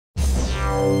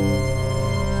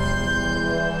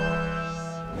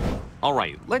All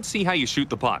right, let's see how you shoot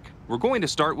the puck. We're going to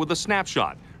start with a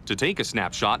snapshot. To take a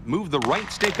snapshot, move the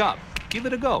right stick up. Give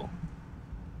it a go.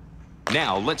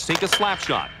 Now, let's take a slap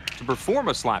shot. To perform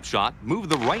a slap shot, move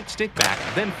the right stick back,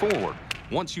 then forward.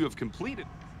 Once you have completed,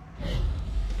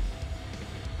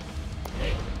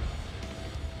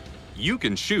 you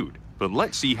can shoot, but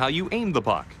let's see how you aim the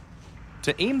puck.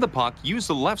 To aim the puck, use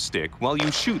the left stick while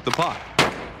you shoot the puck.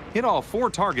 Hit all 4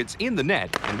 targets in the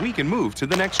net, and we can move to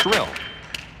the next drill.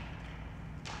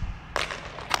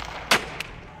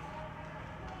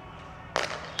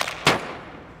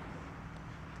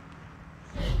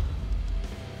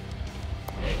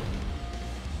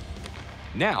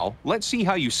 Now, let's see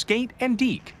how you skate and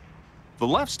deke. The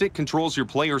left stick controls your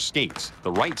player's skates.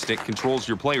 The right stick controls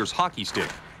your player's hockey stick.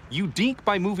 You deke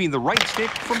by moving the right stick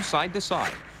from side to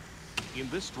side. In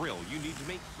this drill, you need to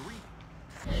make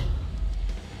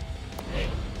 3.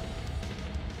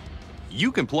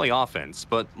 You can play offense,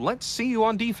 but let's see you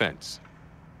on defense.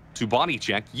 To body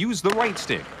check, use the right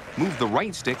stick. Move the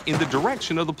right stick in the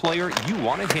direction of the player you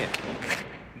want to hit.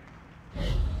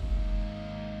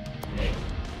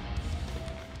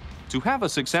 To have a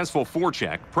successful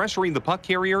forecheck, pressuring the puck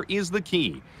carrier is the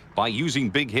key. By using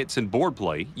big hits and board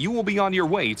play, you will be on your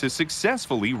way to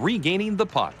successfully regaining the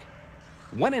puck.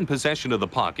 When in possession of the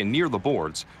puck and near the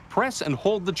boards, press and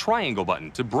hold the triangle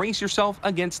button to brace yourself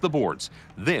against the boards.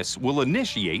 This will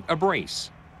initiate a brace.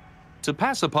 To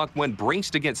pass a puck when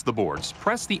braced against the boards,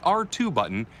 press the R2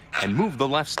 button and move the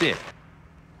left stick.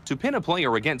 To pin a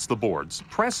player against the boards,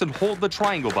 press and hold the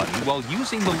triangle button while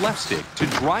using the left stick to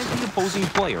drive the opposing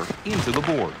player into the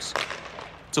boards.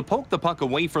 To poke the puck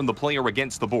away from the player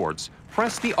against the boards,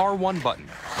 press the R1 button.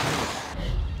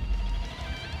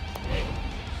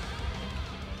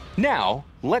 Now,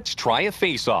 let's try a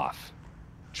face-off.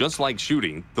 Just like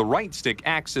shooting, the right stick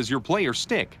acts as your player's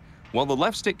stick, while the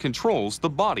left stick controls the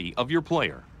body of your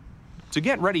player. To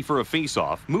get ready for a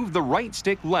face-off, move the right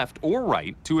stick left or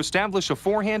right to establish a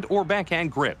forehand or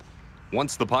backhand grip.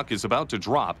 Once the puck is about to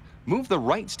drop, move the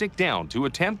right stick down to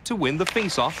attempt to win the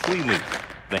face-off cleanly.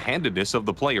 The handedness of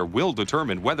the player will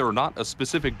determine whether or not a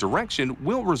specific direction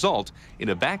will result in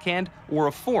a backhand or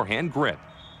a forehand grip.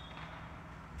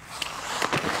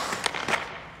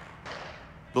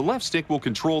 The left stick will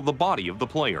control the body of the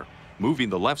player. Moving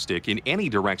the left stick in any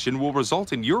direction will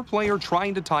result in your player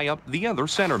trying to tie up the other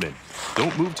centerman.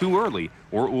 Don't move too early,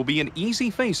 or it will be an easy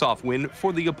face-off win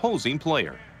for the opposing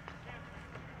player.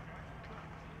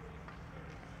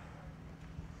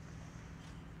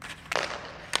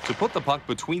 To put the puck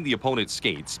between the opponent's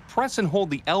skates, press and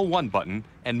hold the L1 button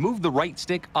and move the right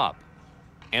stick up.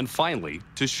 And finally,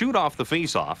 to shoot off the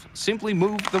face-off, simply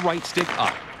move the right stick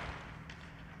up.